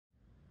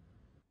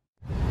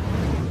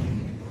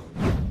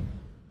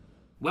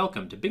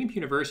Welcome to Binghamton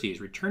University's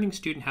returning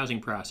student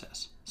housing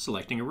process,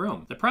 selecting a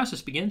room. The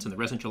process begins on the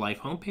Residential Life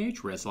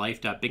homepage,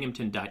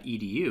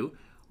 reslife.binghamton.edu,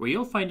 where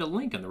you'll find a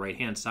link on the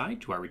right-hand side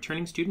to our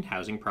returning student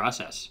housing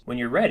process. When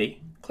you're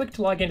ready, click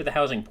to log into the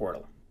housing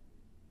portal.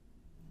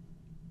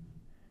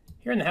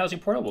 Here in the housing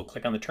portal, we'll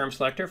click on the term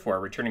selector for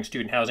our returning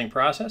student housing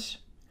process.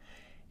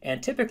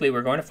 And typically,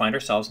 we're going to find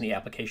ourselves in the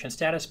application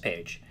status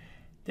page.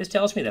 This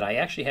tells me that I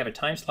actually have a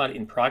time slot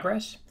in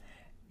progress.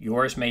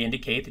 Yours may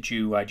indicate that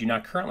you do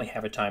not currently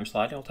have a time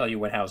slot, and it'll tell you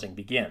when housing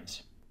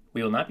begins.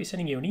 We will not be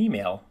sending you an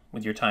email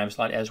with your time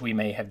slot as we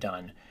may have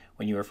done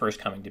when you were first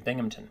coming to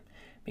Binghamton,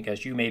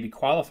 because you may be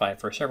qualified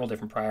for several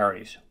different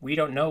priorities. We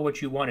don't know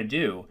what you want to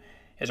do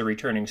as a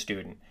returning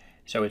student,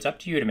 so it's up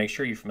to you to make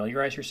sure you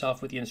familiarize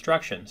yourself with the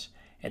instructions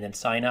and then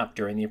sign up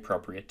during the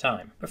appropriate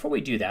time. Before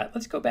we do that,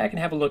 let's go back and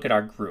have a look at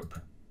our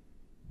group.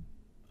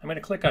 I'm going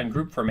to click on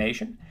group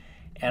formation,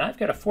 and I've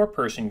got a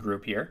 4-person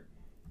group here.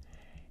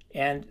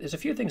 And there's a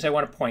few things I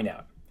want to point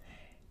out.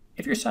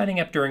 If you're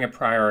signing up during a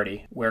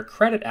priority where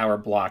credit hour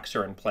blocks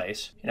are in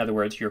place, in other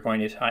words, you're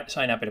going to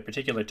sign up at a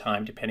particular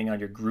time depending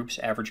on your group's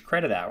average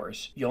credit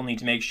hours, you'll need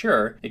to make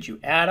sure that you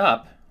add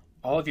up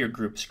all of your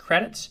group's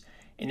credits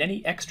and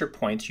any extra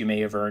points you may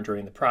have earned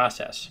during the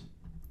process.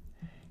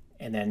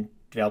 And then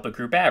develop a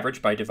group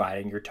average by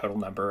dividing your total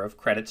number of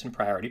credits and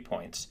priority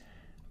points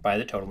by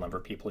the total number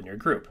of people in your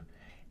group.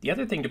 The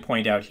other thing to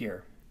point out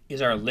here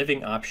is our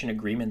living option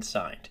agreements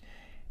signed.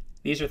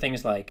 These are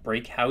things like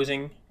break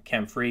housing,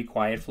 chem-free,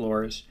 quiet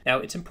floors. Now,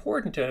 it's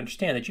important to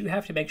understand that you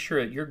have to make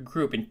sure that your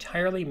group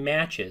entirely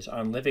matches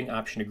on living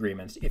option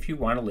agreements if you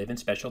want to live in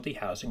specialty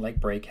housing like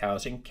break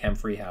housing,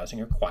 chem-free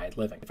housing, or quiet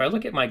living. If I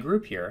look at my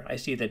group here, I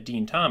see that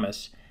Dean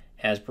Thomas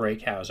has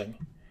break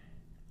housing,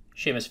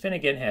 Seamus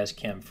Finnegan has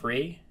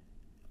chem-free,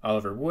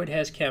 Oliver Wood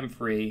has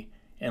chem-free,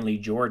 and Lee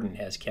Jordan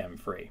has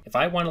chem-free. If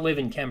I want to live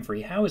in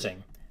chem-free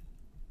housing,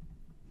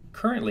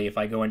 currently, if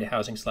I go into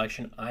housing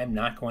selection, I'm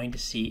not going to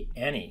see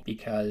any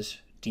because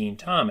Dean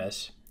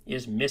Thomas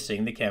is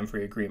missing the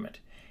chem-free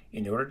agreement.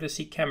 In order to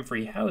see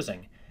chem-free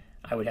housing,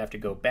 I would have to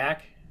go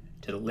back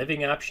to the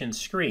living options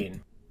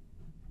screen,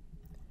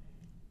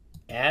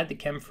 add the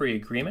chem-free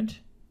agreement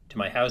to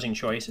my housing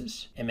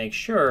choices, and make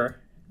sure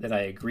that I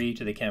agree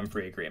to the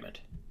chem-free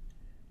agreement.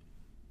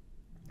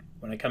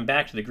 When I come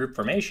back to the group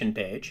formation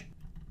page,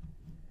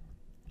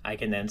 I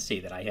can then see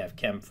that I have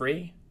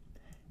chem-free,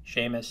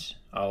 Seamus,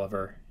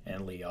 Oliver,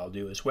 and Lee all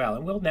do as well.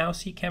 And we'll now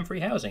see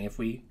chem-free housing if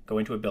we go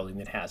into a building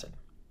that has it.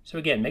 So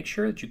again, make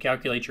sure that you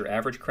calculate your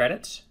average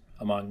credits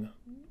among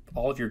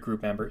all of your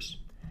group members,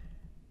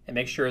 and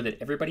make sure that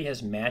everybody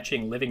has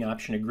matching living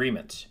option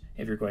agreements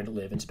if you're going to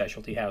live in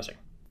specialty housing.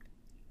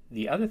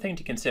 The other thing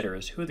to consider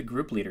is who the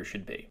group leader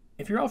should be.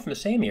 If you're all from the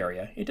same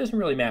area, it doesn't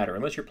really matter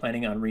unless you're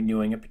planning on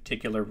renewing a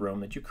particular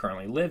room that you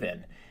currently live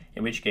in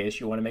which case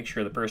you want to make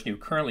sure the person who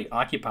currently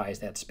occupies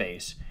that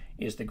space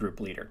is the group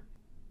leader.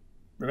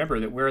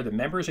 Remember that where the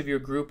members of your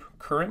group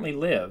currently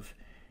live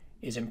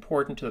is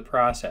important to the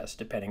process,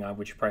 depending on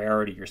which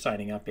priority you're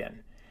signing up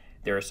in.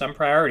 There are some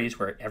priorities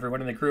where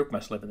everyone in the group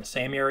must live in the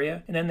same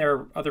area, and then there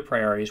are other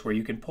priorities where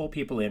you can pull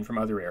people in from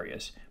other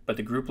areas, but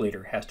the group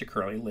leader has to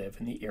currently live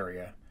in the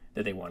area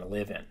that they want to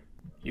live in.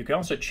 You can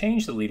also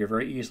change the leader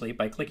very easily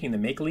by clicking the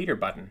Make Leader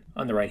button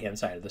on the right-hand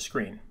side of the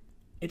screen.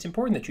 It's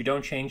important that you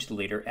don't change the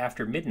leader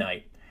after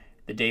midnight,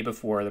 the day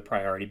before the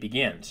priority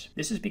begins.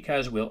 This is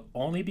because we'll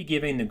only be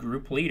giving the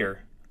group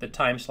leader the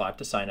time slot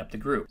to sign up the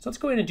group. So let's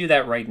go ahead and do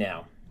that right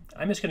now.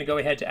 I'm just going to go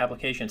ahead to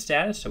application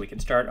status so we can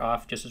start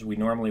off just as we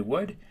normally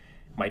would.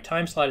 My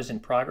time slot is in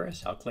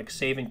progress. I'll click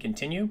Save and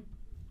Continue.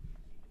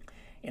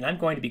 And I'm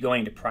going to be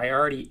going to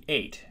Priority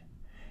 8,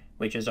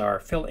 which is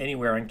our Fill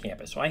Anywhere on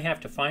Campus. So I have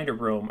to find a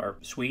room or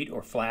suite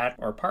or flat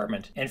or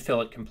apartment and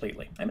fill it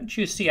completely. I'm going to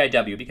choose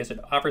CIW because it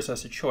offers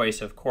us a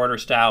choice of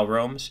quarter-style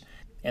rooms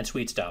and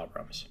suite-style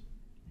rooms.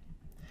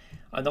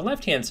 On the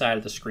left-hand side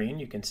of the screen,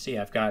 you can see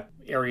I've got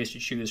areas to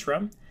choose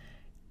from.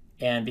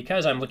 And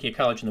because I'm looking at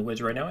College in the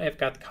Woods right now, I've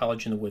got the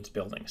College in the Woods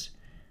buildings.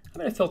 I'm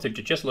going to filter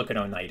to just look at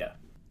Oneida.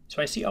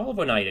 So I see all of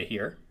Oneida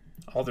here,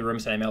 all the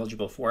rooms that I'm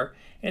eligible for.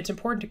 And it's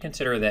important to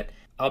consider that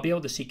I'll be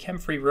able to see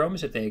chem-free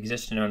rooms if they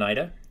exist in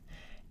Oneida.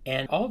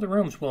 And all the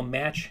rooms will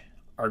match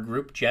our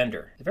group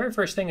gender. The very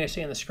first thing I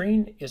see on the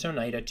screen is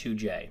Oneida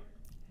 2J.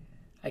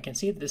 I can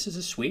see that this is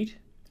a suite.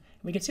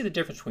 And we can see the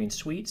difference between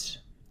suites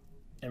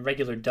and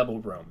regular double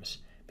rooms.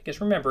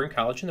 Because remember, in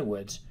College in the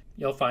Woods,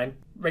 you'll find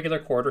regular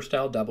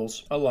quarter-style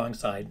doubles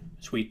alongside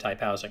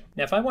suite-type housing.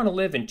 Now, if I want to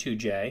live in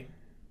 2J,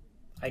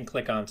 I can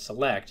click on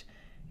Select,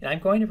 and I'm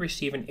going to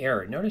receive an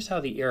error. Notice how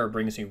the error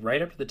brings me right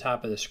up to the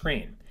top of the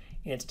screen.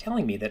 And it's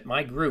telling me that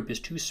my group is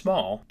too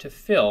small to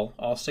fill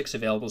all 6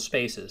 available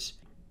spaces.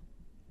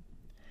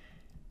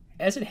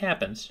 As it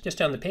happens,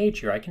 just on the page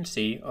here, I can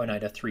see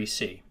Oneida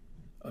 3C.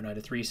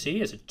 Oneida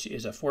 3C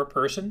is a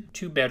 4-person,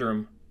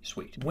 2-bedroom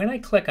suite. When I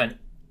click on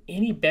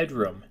any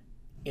bedroom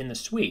in the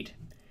suite,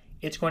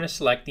 it's going to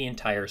select the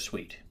entire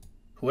suite.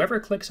 Whoever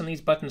clicks on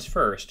these buttons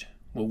first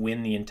will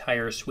win the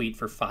entire suite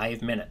for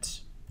 5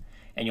 minutes.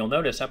 And you'll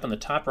notice up in the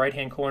top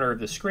right-hand corner of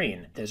the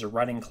screen, there's a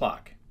running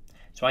clock.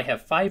 So I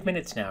have 5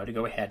 minutes now to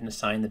go ahead and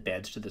assign the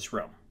beds to this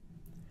room.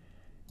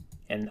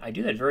 And I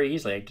do that very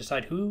easily. I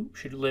decide who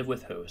should live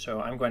with who. So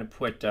I'm going to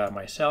put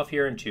myself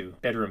here into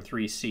bedroom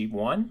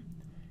 3C1.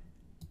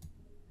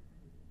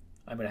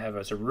 I'm going to have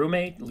as a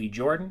roommate Lee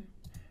Jordan.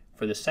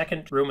 For the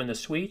second room in the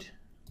suite,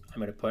 I'm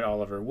going to put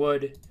Oliver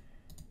Wood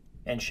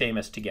and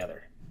Seamus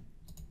together.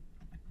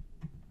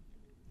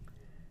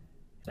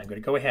 And I'm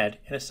going to go ahead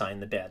and assign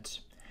the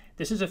beds.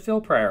 This is a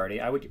fill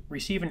priority. I would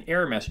receive an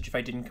error message if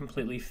I didn't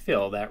completely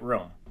fill that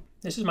room.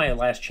 This is my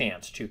last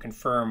chance to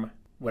confirm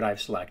what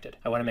I've selected.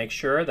 I want to make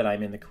sure that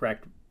I'm in the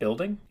correct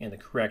building, in the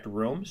correct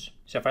rooms.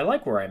 So if I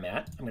like where I'm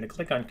at, I'm going to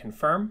click on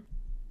confirm.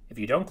 If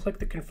you don't click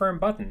the confirm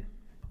button,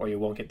 or you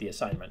won't get the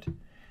assignment.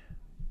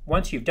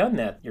 Once you've done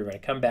that, you're going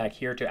to come back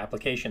here to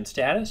application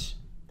status.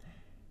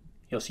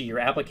 You'll see your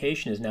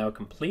application is now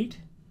complete.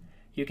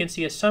 You can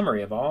see a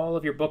summary of all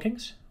of your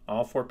bookings.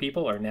 All 4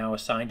 people are now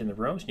assigned in the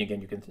rooms. And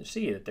again, you can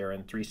see that they're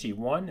in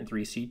 3C1 and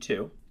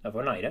 3C2 of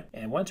Oneida.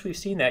 And once we've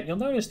seen that, you'll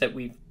notice that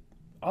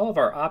all of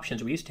our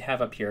options we used to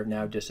have up here have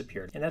now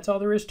disappeared. And that's all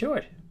there is to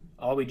it.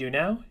 All we do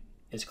now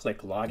is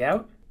click log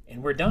out,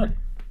 and we're done.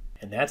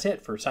 And that's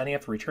it for signing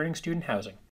up for returning student housing.